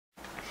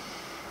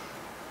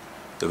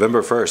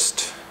November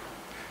 1st,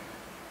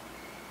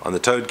 on the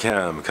Toad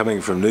Cam,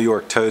 coming from New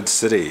York Toad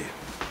City,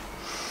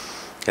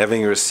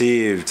 having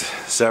received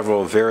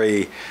several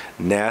very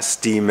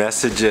nasty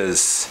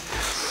messages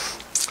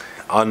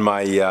on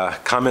my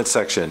comment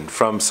section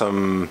from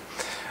some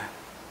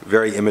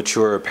very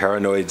immature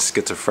paranoid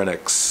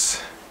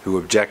schizophrenics who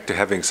object to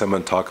having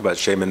someone talk about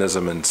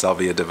shamanism and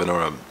salvia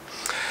divinorum.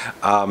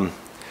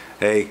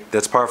 Hey,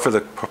 that's par for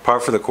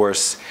the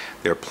course.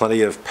 There are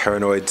plenty of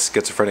paranoid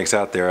schizophrenics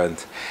out there,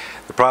 and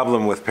the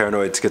problem with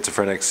paranoid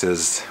schizophrenics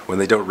is when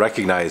they don't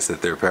recognize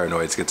that they're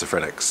paranoid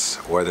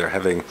schizophrenics, or they're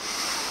having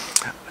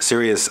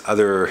serious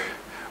other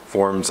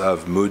forms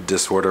of mood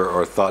disorder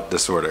or thought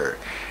disorder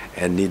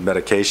and need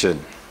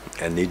medication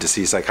and need to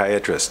see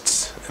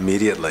psychiatrists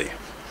immediately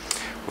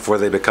before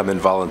they become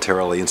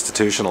involuntarily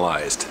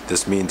institutionalized.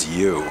 This means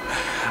you.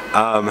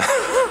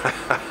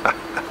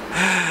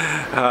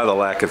 The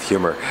lack of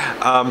humor.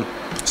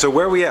 So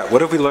where are we at?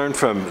 What have we learned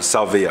from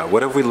salvia?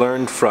 What have we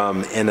learned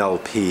from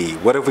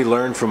NLP? What have we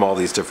learned from all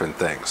these different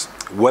things?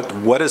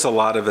 What is a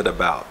lot of it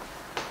about?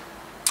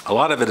 A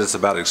lot of it is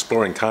about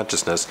exploring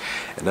consciousness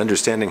and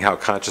understanding how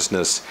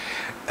consciousness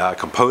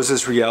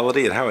composes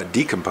reality and how it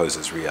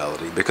decomposes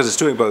reality, because it's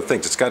doing both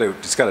things. It's got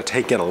to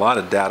take in a lot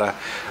of data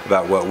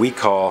about what we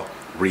call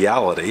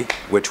reality,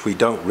 which we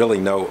don't really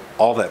know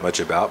all that much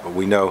about, but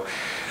we know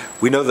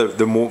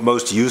the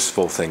most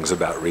useful things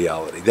about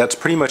reality. That's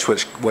pretty much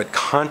what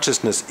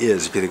consciousness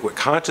is. If you think what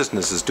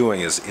consciousness is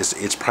doing is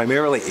it's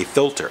primarily a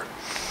filter.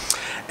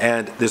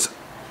 And there's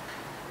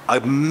a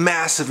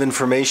massive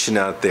information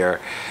out there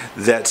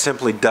that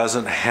simply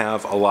doesn't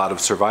have a lot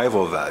of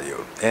survival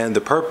value. And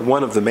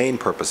one of the main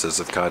purposes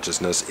of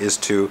consciousness is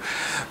to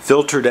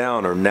filter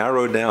down or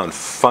narrow down,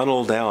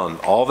 funnel down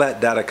all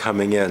that data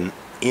coming in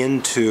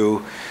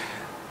into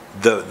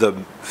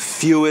the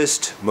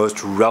fewest,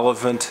 most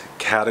relevant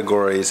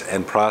categories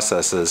and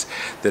processes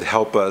that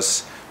help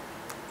us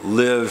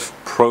live,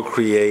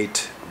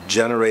 procreate,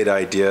 generate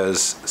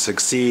ideas,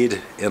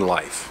 succeed in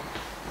life.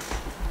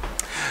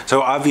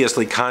 So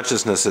obviously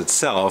consciousness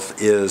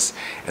itself is,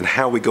 and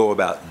how we go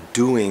about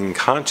doing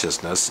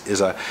consciousness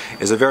is a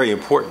very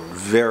important,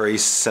 very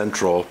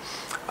central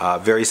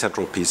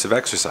piece of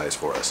exercise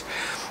for us.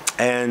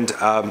 And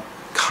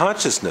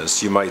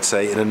consciousness, you might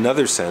say, in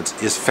another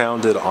sense, is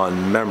founded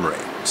on memory.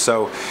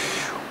 So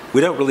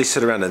we don't really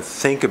sit around and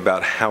think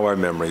about how our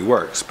memory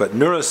works, but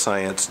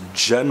neuroscience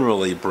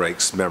generally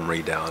breaks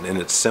memory down in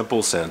its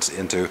simple sense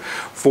into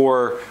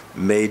four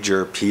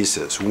major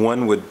pieces.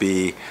 One would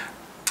be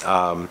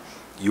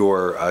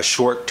your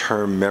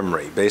short-term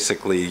memory,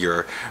 basically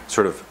your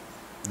sort of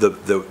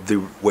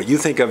what you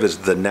think of as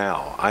the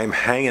now. I'm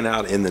hanging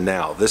out in the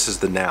now. This is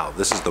the now.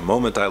 This is the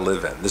moment I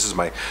live in. This is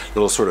my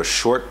little sort of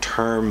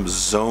short-term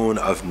zone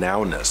of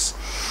nowness.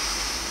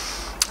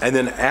 And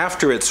then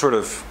after it's sort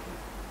of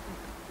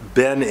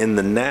been in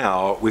the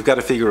now, we've got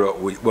to figure out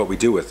what we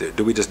do with it.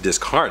 Do we just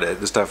discard it?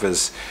 This stuff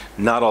is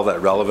not all that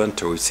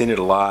relevant, or we've seen it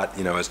a lot,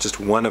 it's just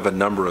one of a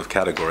number of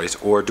categories,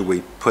 or do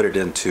we put it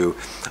into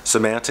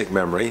semantic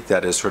memory,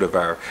 that is sort of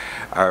our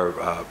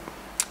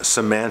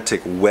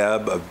semantic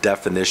web of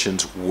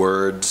definitions,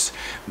 words,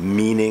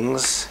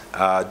 meanings?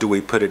 Do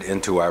we put it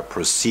into our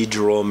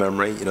procedural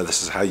memory?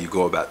 This is how you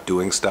go about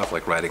doing stuff,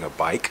 like riding a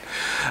bike.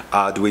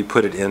 Do we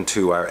put it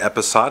into our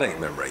episodic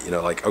memory?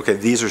 Like, okay,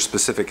 these are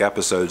specific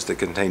episodes that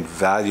contain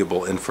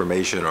valuable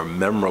information or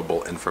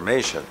memorable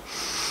information.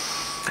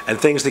 And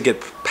things that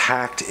get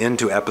packed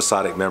into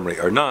episodic memory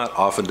or not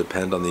often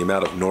depend on the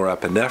amount of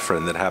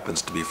norepinephrine that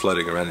happens to be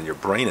floating around in your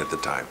brain at the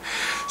time.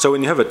 So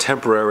when you have a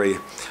temporary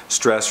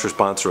stress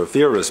response or a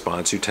fear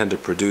response, you tend to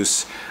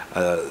produce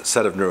a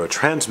set of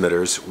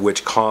neurotransmitters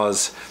which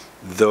cause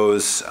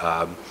those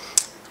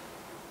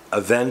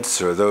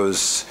events or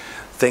those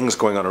things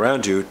going on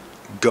around you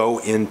go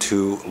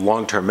into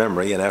long-term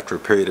memory, and after a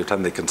period of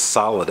time they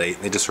consolidate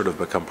and they just sort of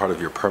become part of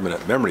your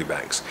permanent memory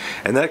banks.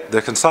 And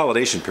the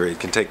consolidation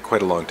period can take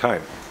quite a long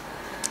time.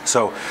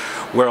 So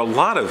where a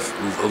lot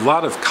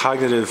of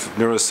cognitive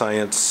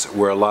neuroscience,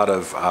 where a lot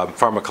of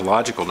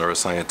pharmacological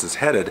neuroscience is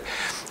headed,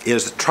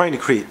 is trying to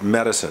create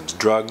medicines,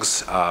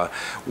 drugs,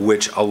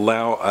 which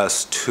allow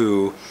us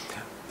to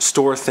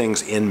store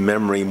things in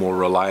memory more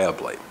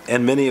reliably.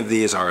 And many of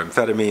these are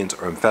amphetamines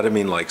or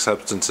amphetamine-like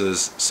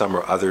substances. Some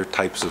are other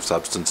types of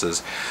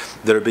substances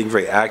that are being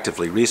very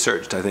actively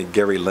researched. I think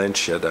Gary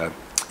Lynch at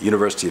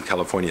University of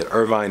California at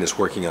Irvine is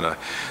working on a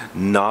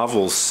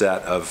novel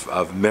set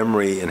of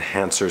memory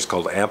enhancers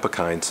called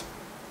ampakines,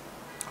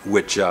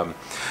 which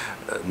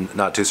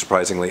not too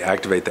surprisingly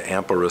activate the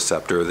AMPA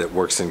receptor that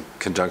works in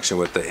conjunction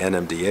with the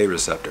NMDA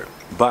receptor.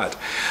 But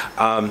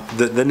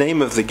the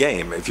name of the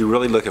game, if you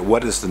really look at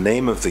what is the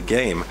name of the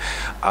game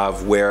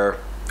of where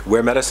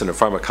medicine and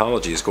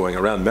pharmacology is going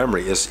around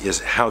memory, is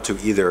how to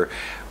either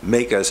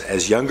make us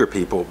as younger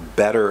people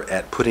better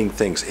at putting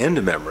things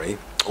into memory,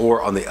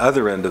 or on the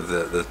other end of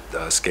the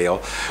scale,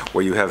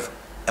 where you have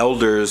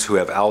elders who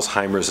have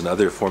Alzheimer's and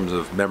other forms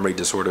of memory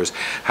disorders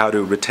how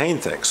to retain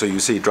things. So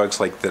you see drugs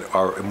like that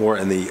are more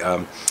in the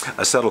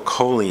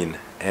acetylcholine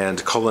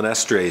and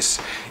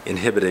cholinesterase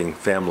inhibiting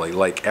family,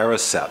 like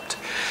Aricept.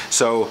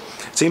 So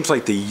it seems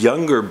like the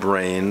younger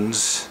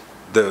brains,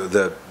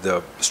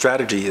 the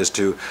strategy is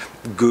to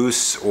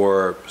goose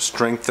or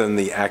strengthen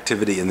the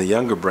activity in the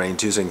younger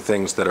brains using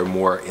things that are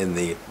more in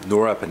the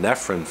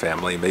norepinephrine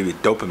family, maybe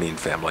dopamine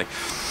family.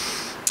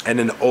 And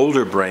in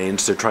older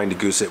brains, they're trying to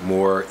goose it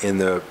more in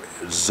the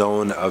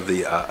zone of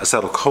the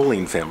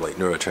acetylcholine family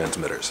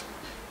neurotransmitters.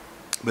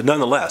 But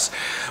nonetheless,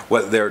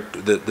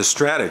 the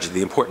strategy,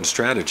 the important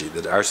strategy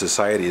that our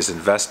society is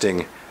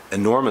investing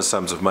enormous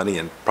sums of money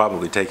and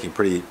probably taking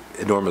pretty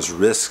enormous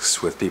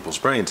risks with people's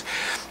brains,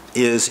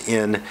 is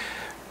in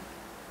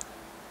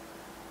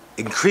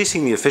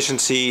increasing the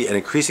efficiency and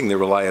increasing the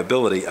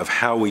reliability of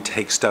how we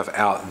take stuff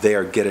out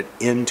there, get it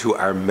into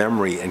our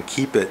memory, and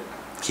keep it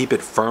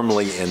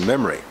firmly in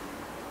memory.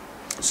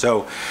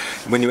 So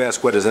when you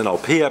ask what is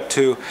NLP up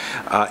to,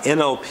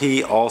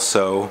 NLP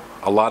also,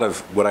 a lot of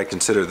what I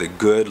consider the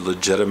good,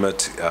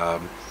 legitimate,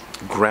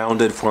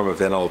 grounded form of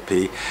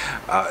NLP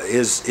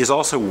is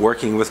also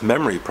working with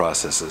memory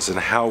processes and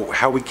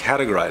how we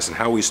categorize and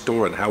how we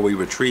store and how we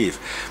retrieve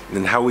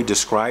and how we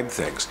describe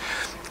things,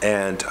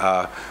 and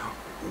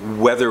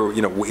whether,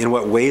 in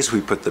what ways we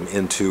put them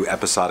into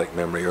episodic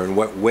memory, or in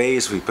what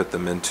ways we put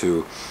them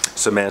into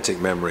semantic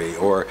memory,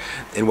 or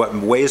in what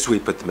ways we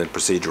put them in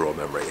procedural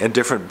memory. And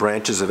different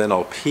branches of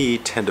NLP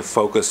tend to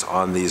focus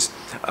on these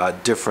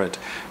different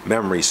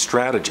memory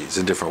strategies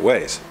in different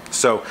ways.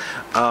 So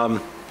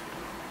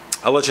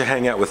I'll let you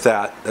hang out with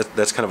that.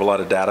 That's kind of a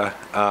lot of data,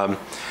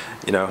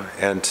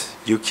 and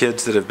you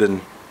kids that have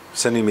been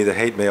sending me the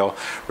hate mail,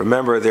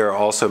 remember there are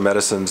also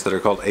medicines that are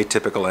called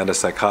atypical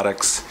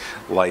antipsychotics,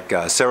 like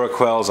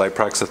Seroquel,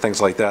 Zyprexa,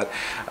 things like that.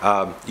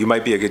 You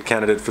might be a good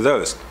candidate for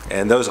those.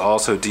 And those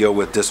also deal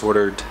with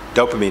disordered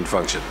dopamine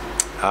function,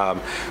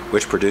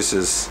 which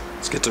produces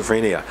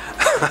schizophrenia.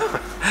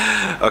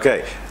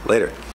 Okay, later.